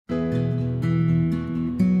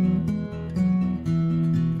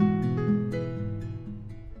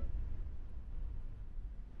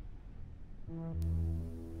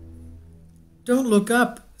Don't look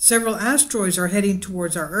up. Several asteroids are heading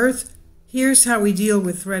towards our Earth. Here's how we deal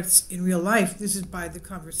with threats in real life. This is by The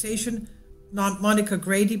Conversation. Monica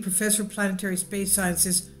Grady, Professor of Planetary Space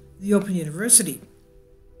Sciences, The Open University.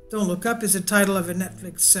 Don't Look Up is the title of a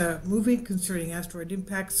Netflix movie concerning asteroid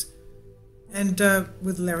impacts and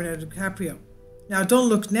with Leonardo DiCaprio. Now, don't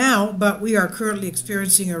look now, but we are currently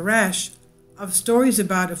experiencing a rash of stories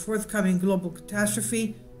about a forthcoming global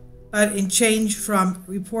catastrophe. But in change from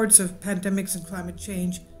reports of pandemics and climate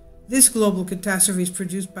change, this global catastrophe is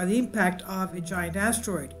produced by the impact of a giant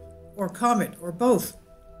asteroid, or comet, or both.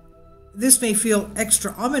 This may feel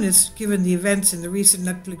extra ominous given the events in the recent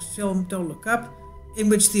Netflix film Don't Look Up, in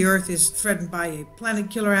which the Earth is threatened by a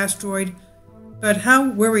planet-killer asteroid. But how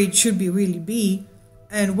worried should we really be,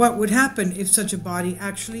 and what would happen if such a body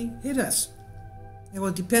actually hit us? Well,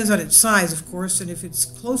 it depends on its size, of course, and if it's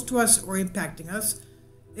close to us or impacting us.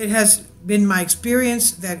 It has been my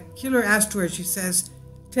experience that killer asteroids, she says,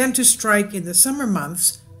 tend to strike in the summer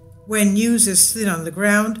months when news is thin on the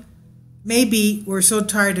ground. Maybe we're so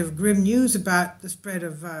tired of grim news about the spread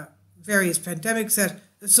of various pandemics that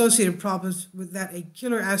associated problems with that a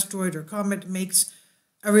killer asteroid or comet makes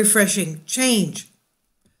a refreshing change.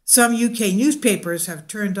 Some UK newspapers have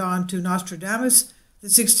turned on to Nostradamus, the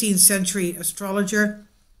 16th century astrologer.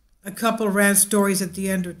 A couple ran stories at the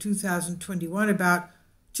end of 2021 about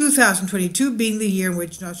 2022 being the year in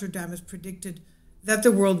which Nostradamus predicted that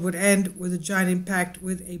the world would end with a giant impact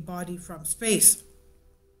with a body from space.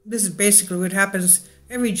 This is basically what happens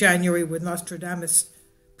every January with Nostradamus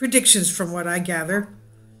predictions, from what I gather.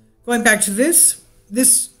 Going back to this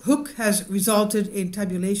hook has resulted in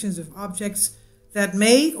tabulations of objects that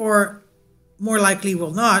may, or more likely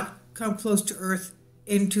will not, come close to Earth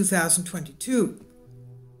in 2022.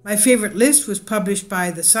 My favorite list was published by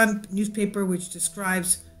The Sun newspaper, which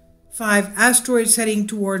describes 5 asteroids heading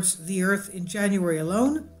towards the Earth in January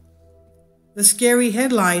alone. The scary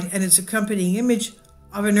headline and its accompanying image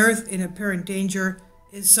of an Earth in apparent danger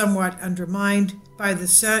is somewhat undermined by the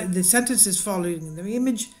sentences following the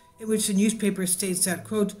image, in which the newspaper states that,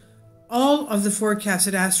 quote, all of the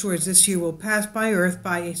forecasted asteroids this year will pass by Earth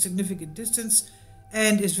by a significant distance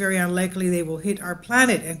and is very unlikely they will hit our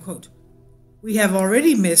planet, end quote. We have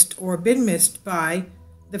already missed or been missed by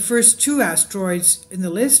the first 2 asteroids in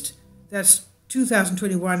the list. That's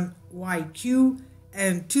 2021 YQ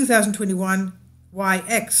and 2021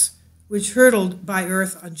 YX, which hurtled by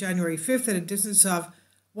Earth on January 5th at a distance of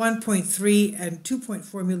 1.3 and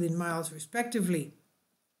 2.4 million miles, respectively.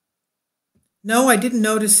 No, I didn't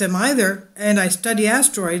notice them either, and I study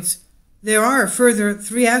asteroids. There are a further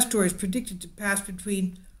 3 asteroids predicted to pass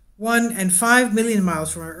between 1 and 5 million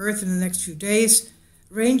miles from our Earth in the next few days,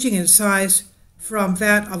 ranging in size from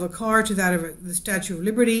that of a car to that of the Statue of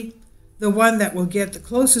Liberty. The one that will get the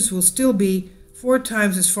closest will still be 4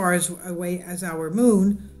 times as far away as our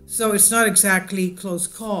moon, so it's not exactly close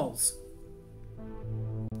calls.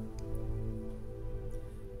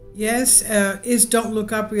 Yes, is Don't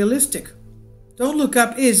Look Up realistic? Don't Look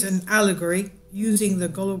Up is an allegory using the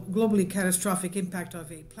globally catastrophic impact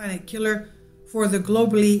of a planet killer for the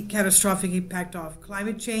globally catastrophic impact of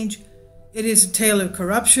climate change. It is a tale of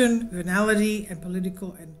corruption, venality, and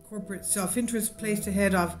political and corporate self-interest placed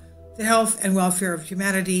ahead of the health and welfare of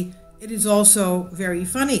humanity. It is also very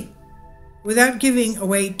funny. Without giving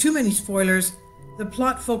away too many spoilers, the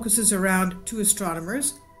plot focuses around 2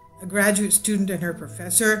 astronomers, a graduate student and her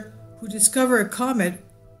professor, who discover a comet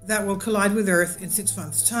that will collide with Earth in 6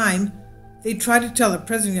 months' time. They try to tell the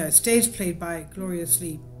President of the United States, played by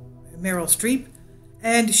gloriously Meryl Streep,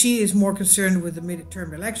 and she is more concerned with the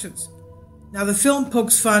midterm elections. Now, the film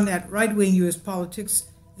pokes fun at right-wing U.S. politics,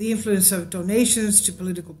 the influence of donations to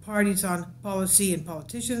political parties on policy and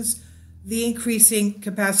politicians, the increasing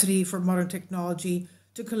capacity for modern technology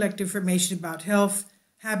to collect information about health,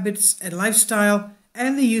 habits, and lifestyle,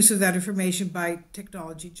 and the use of that information by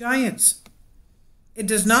technology giants. It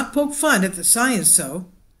does not poke fun at the science, though.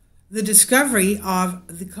 The discovery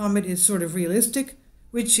of the comet is sort of realistic,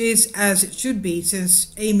 which is as it should be,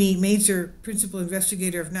 since Amy Mazur, principal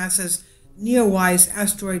investigator of NASA's NEOWISE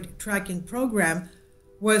asteroid tracking program,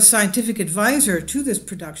 was scientific advisor to this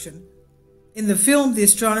production. In the film, the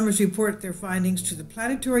astronomers report their findings to the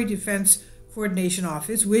Planetary Defense Coordination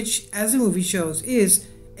Office, which, as the movie shows, is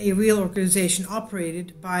a real organization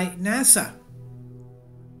operated by NASA.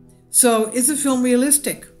 So, is the film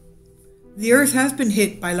realistic? The Earth has been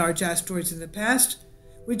hit by large asteroids in the past,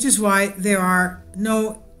 which is why there are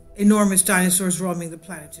no enormous dinosaurs roaming the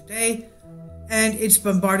planet today, and it's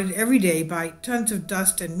bombarded every day by tons of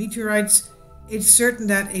dust and meteorites. It's certain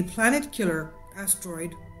that a planet-killer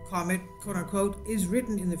asteroid, comet, quote-unquote, is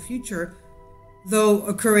written in the future, though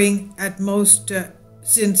occurring at most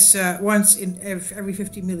since once in every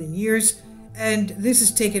 50 million years, and this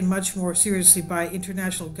is taken much more seriously by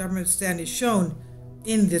international governments than is shown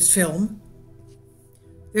in this film.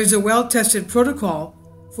 There's a well-tested protocol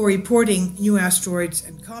for reporting new asteroids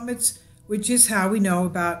and comets, which is how we know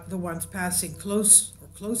about the ones passing close or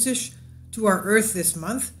close-ish to our Earth this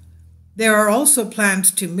month. There are also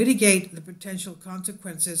plans to mitigate the potential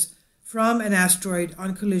consequences from an asteroid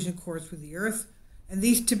on collision course with the Earth, and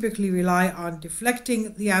these typically rely on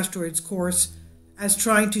deflecting the asteroid's course, as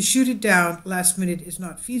trying to shoot it down last minute is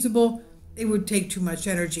not feasible. It would take too much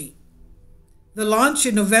energy. The launch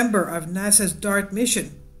in November of NASA's DART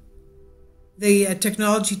mission, the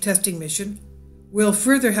technology testing mission, will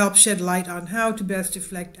further help shed light on how to best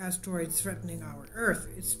deflect asteroids threatening our Earth.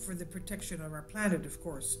 It's for the protection of our planet, of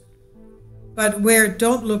course. But where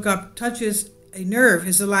Don't Look Up touches a nerve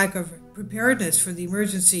is the lack of preparedness for the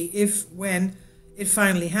emergency when it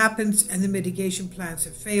finally happens and the mitigation plans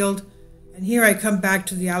have failed. And here I come back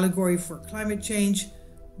to the allegory for climate change.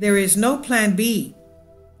 There is no plan B.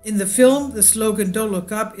 In the film, the slogan "Don't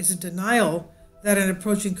Look Up" is a denial that an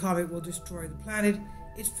approaching comet will destroy the planet.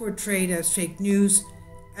 It's portrayed as fake news.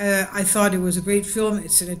 I thought it was a great film.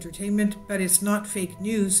 It's an entertainment, but it's not fake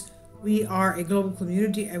news. We are a global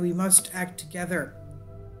community and we must act together.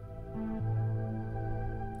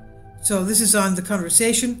 So this is on The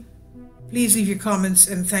Conversation. Please leave your comments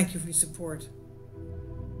and thank you for your support.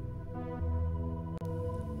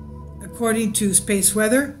 According to space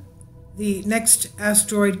weather, the next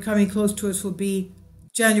asteroid coming close to us will be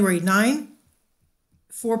January 9,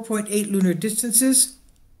 4.8 lunar distances,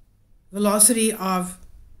 velocity of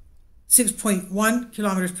 6.1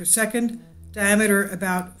 kilometers per second, diameter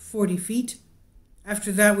about 40 feet.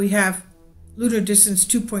 After that, we have lunar distance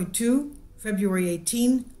 2.2, February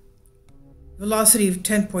 18, velocity of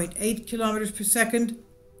 10.8 kilometers per second,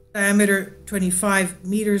 diameter 25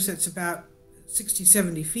 meters, that's about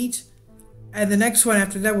 60-70 feet. And the next one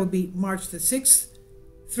after that will be March the 6th,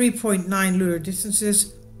 3.9 lunar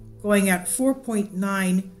distances, going at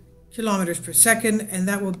 4.9 kilometers per second, and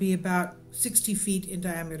that will be about 60 feet in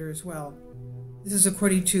diameter as well. This is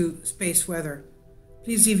according to space weather.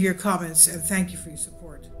 Please leave your comments and thank you for your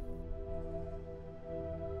support.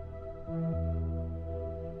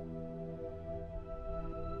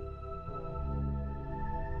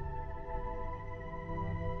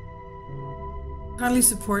 Kindly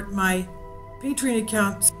support my Patreon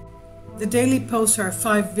account. The daily posts are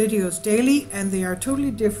 5 videos daily, and they are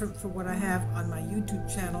totally different from what I have on my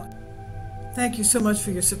YouTube channel. Thank you so much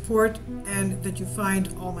for your support and that you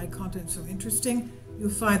find all my content so interesting.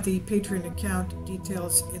 You'll find the Patreon account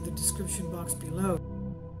details in the description box below.